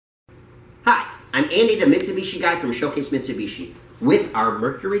I'm Andy, the Mitsubishi guy from Showcase Mitsubishi, with our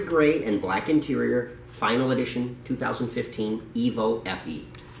Mercury Gray and Black Interior Final Edition 2015 Evo FE.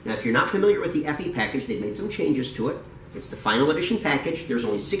 Now, if you're not familiar with the FE package, they've made some changes to it. It's the Final Edition package. There's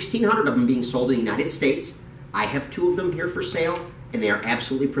only 1,600 of them being sold in the United States. I have 2 of them here for sale, and they are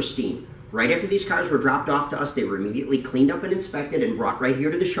absolutely pristine. Right after these cars were dropped off to us, they were immediately cleaned up and inspected and brought right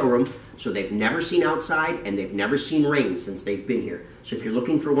here to the showroom. So they've never seen outside and they've never seen rain since they've been here. So if you're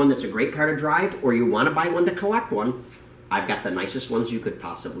looking for one that's a great car to drive or you want to buy one to collect one, I've got the nicest ones you could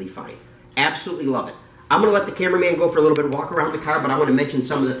possibly find. Absolutely love it. I'm going to let the cameraman go for a little bit walk around the car, but I want to mention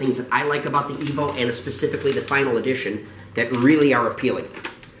some of the things that I like about the Evo and specifically the Final Edition that really are appealing.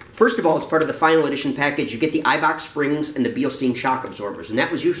 First of all, it's part of the Final Edition package. You get the iBox springs and the Bilstein shock absorbers, and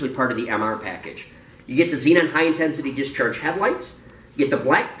that was usually part of the MR package. You get the Xenon high-intensity discharge headlights. You get the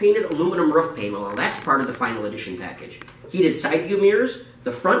black painted aluminum roof panel. Well, that's part of the Final Edition package. Heated side view mirrors.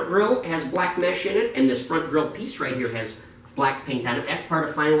 The front grille has black mesh in it, and this front grille piece right here has black paint on it. That's part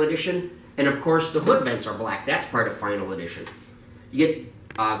of Final Edition. And of course, the hood vents are black. That's part of Final Edition. You get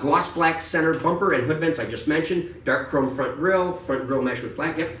gloss black center bumper and hood vents I just mentioned. Dark chrome front grille mesh with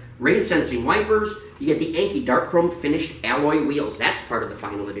black. Yep. Rain sensing wipers. You get the Anki dark chrome finished alloy wheels. That's part of the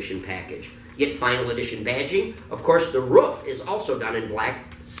Final Edition package. You get Final Edition badging. Of course, the roof is also done in black.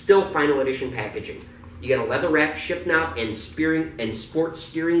 Still Final Edition packaging. You get a leather wrap shift knob and sports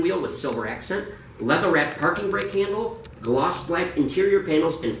steering wheel with silver accent. Leather wrap parking brake handle. Gloss black interior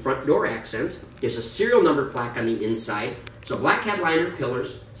panels and front door accents. There's a serial number plaque on the inside. So black headliner,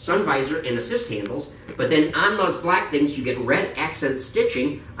 pillars, sun visor, and assist handles. But then on those black things, you get red accent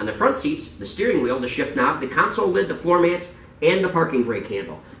stitching on the front seats, the steering wheel, the shift knob, the console lid, the floor mats, and the parking brake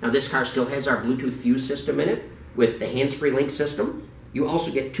handle. Now this car still has our Bluetooth fuse system in it with the hands-free link system. You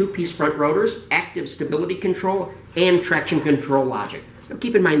also get 2-piece front rotors, active stability control, and traction control logic. Now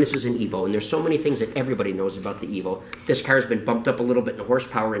keep in mind this is an Evo, and there's so many things that everybody knows about the Evo. This car has been bumped up a little bit in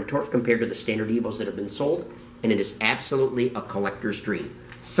horsepower and torque compared to the standard Evos that have been sold, and it is absolutely a collector's dream.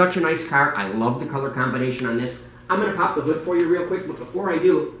 Such a nice car. I love the color combination on this. I'm going to pop the hood for you real quick, but before I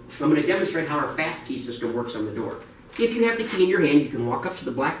do, I'm going to demonstrate how our fast key system works on the door. If you have the key in your hand, you can walk up to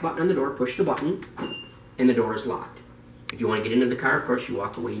the black button on the door, push the button, and the door is locked. If you want to get into the car, of course, you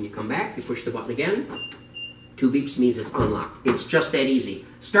walk away and you come back, you push the button again. 2 beeps means it's unlocked. It's just that easy.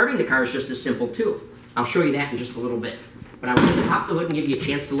 Starting the car is just as simple too. I'll show you that in just a little bit. But I want to pop the hood and give you a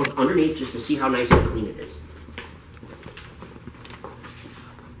chance to look underneath just to see how nice and clean it is.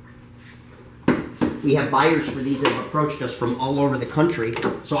 We have buyers for these that have approached us from all over the country.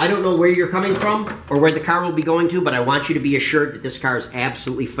 So I don't know where you're coming from or where the car will be going to, but I want you to be assured that this car is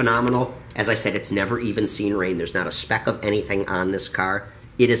absolutely phenomenal. As I said, it's never even seen rain. There's not a speck of anything on this car.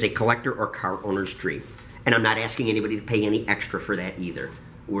 It is a collector or car owner's dream. And I'm not asking anybody to pay any extra for that either.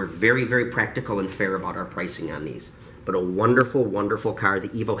 We're very, very practical and fair about our pricing on these. But a wonderful, wonderful car. The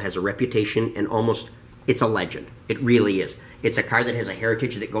Evo has a reputation and it's a legend. It really is. It's a car that has a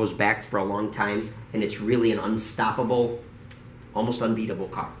heritage that goes back for a long time, and it's really an unstoppable, almost unbeatable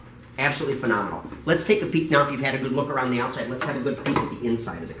car. Absolutely phenomenal. Let's take a peek now. If you've had a good look around the outside, let's have a good peek at the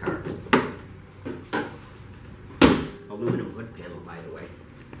inside of the car. Aluminum hood panel, by the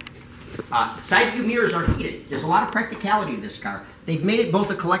way. Side view mirrors are heated. There's a lot of practicality to this car. They've made it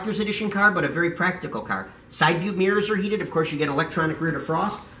both a collector's edition car, but a very practical car. Side view mirrors are heated. Of course, you get electronic rear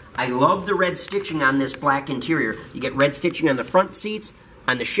defrost. I love the red stitching on this black interior. You get red stitching on the front seats,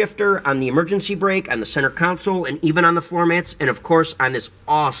 on the shifter, on the emergency brake, on the center console, and even on the floor mats, and of course on this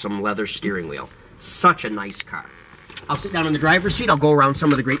awesome leather steering wheel. Such a nice car. I'll sit down in the driver's seat. I'll go around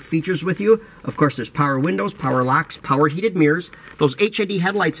some of the great features with you. Of course, there's power windows, power locks, power heated mirrors. Those HID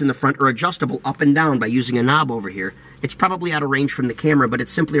headlights in the front are adjustable up and down by using a knob over here. It's probably out of range from the camera, but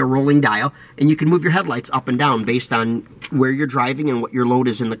it's simply a rolling dial, and you can move your headlights up and down based on where you're driving and what your load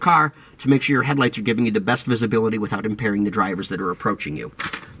is in the car to make sure your headlights are giving you the best visibility without impairing the drivers that are approaching you.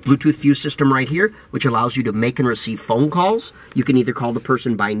 Bluetooth fuse system right here, which allows you to make and receive phone calls. You can either call the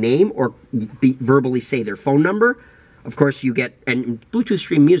person by name or verbally say their phone number. Of course, you get, and Bluetooth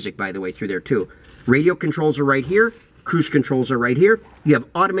stream music, by the way, through there too. Radio controls are right here. Cruise controls are right here. You have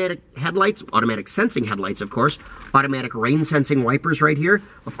automatic headlights, automatic sensing headlights, of course. Automatic rain sensing wipers right here.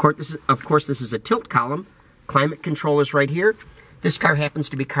 Of course, this is a tilt column. Climate control is right here. This car happens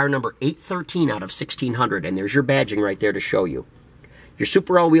to be car number 813 out of 1,600, and there's your badging right there to show you. Your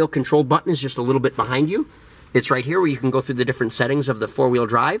Super All-Wheel control button is just a little bit behind you. It's right here where you can go through the different settings of the four-wheel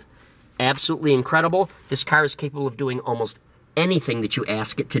drive. Absolutely incredible. This car is capable of doing almost anything that you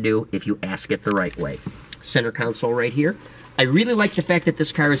ask it to do if you ask it the right way. Center console right here. I really like the fact that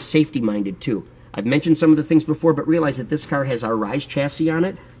this car is safety-minded too. I've mentioned some of the things before, but realize that this car has our Rise chassis on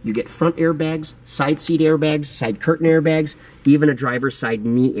it. You get front airbags, side seat airbags, side curtain airbags, even a driver's side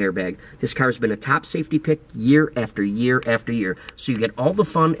knee airbag. This car has been a top safety pick year after year after year. So you get all the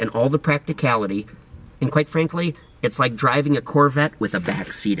fun and all the practicality, and quite frankly, it's like driving a Corvette with a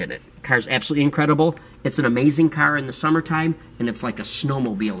back seat in it. The car's absolutely incredible. It's an amazing car in the summertime, and it's like a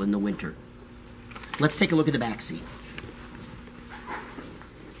snowmobile in the winter. Let's take a look at the back seat.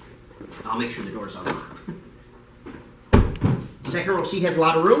 I'll make sure the doors are locked. Second row seat has a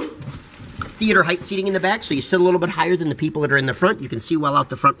lot of room. Theater height seating in the back, so you sit a little bit higher than the people that are in the front. You can see well out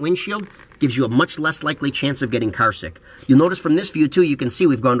the front windshield. Gives you a much less likely chance of getting car sick. You'll notice from this view too, you can see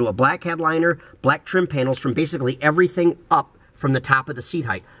we've gone to a black headliner, black trim panels from basically everything up from the top of the seat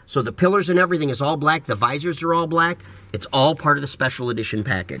height. So the pillars and everything is all black. The visors are all black. It's all part of the special edition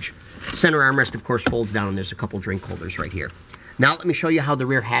package. Center armrest, of course, folds down, and there's a couple drink holders right here. Now let me show you how the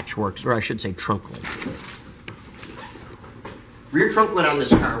rear hatch works, or I should say trunk lid. Rear trunk lid on this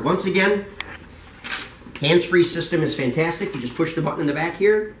car. Once again, hands-free system is fantastic. You just push the button in the back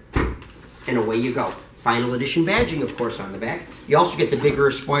here, and away you go. Final edition badging, of course, on the back. You also get the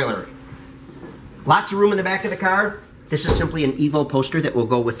bigger spoiler. Lots of room in the back of the car. This is simply an Evo poster that will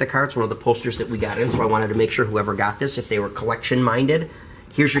go with the car. It's one of the posters that we got in, so I wanted to make sure whoever got this, if they were collection-minded.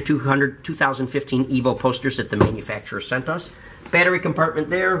 Here's your 2015 Evo posters that the manufacturer sent us. Battery compartment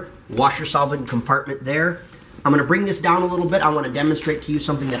there, washer solvent compartment there. I'm going to bring this down a little bit. I want to demonstrate to you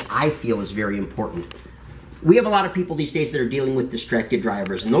something that I feel is very important. We have a lot of people these days that are dealing with distracted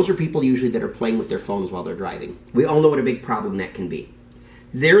drivers, and those are people usually that are playing with their phones while they're driving. We all know what a big problem that can be.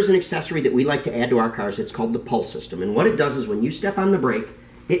 There's an accessory that we like to add to our cars. It's called the pulse system, and what it does is when you step on the brake,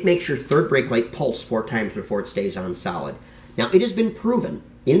 it makes your third brake light pulse 4 times before it stays on solid. Now, it has been proven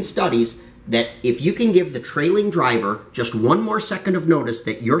in studies that if you can give the trailing driver just 1 more second of notice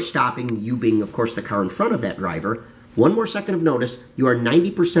that you're stopping, you being, of course, the car in front of that driver, 1 more second of notice, you are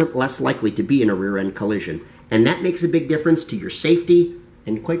 90% less likely to be in a rear-end collision. And that makes a big difference to your safety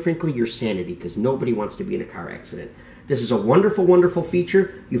and, quite frankly, your sanity, because nobody wants to be in a car accident. This is a wonderful, wonderful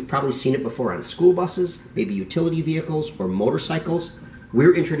feature. You've probably seen it before on school buses, maybe utility vehicles, or motorcycles.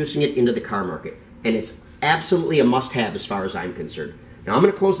 We're introducing it into the car market, and it's absolutely a must-have as far as I'm concerned. Now, I'm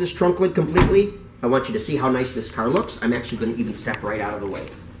going to close this trunk lid completely. I want you to see how nice this car looks. I'm actually going to even step right out of the way.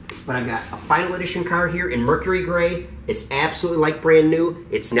 But I've got a final edition car here in Mercury Gray. It's absolutely like brand new.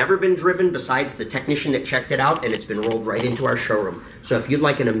 It's never been driven besides the technician that checked it out, and it's been rolled right into our showroom. So if you'd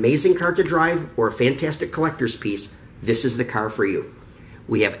like an amazing car to drive or a fantastic collector's piece, this is the car for you.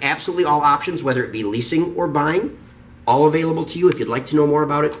 We have absolutely all options, whether it be leasing or buying, all available to you. If you'd like to know more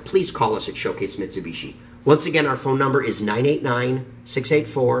about it, please call us at Showcase Mitsubishi. Once again, our phone number is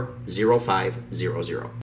 989-684-0500.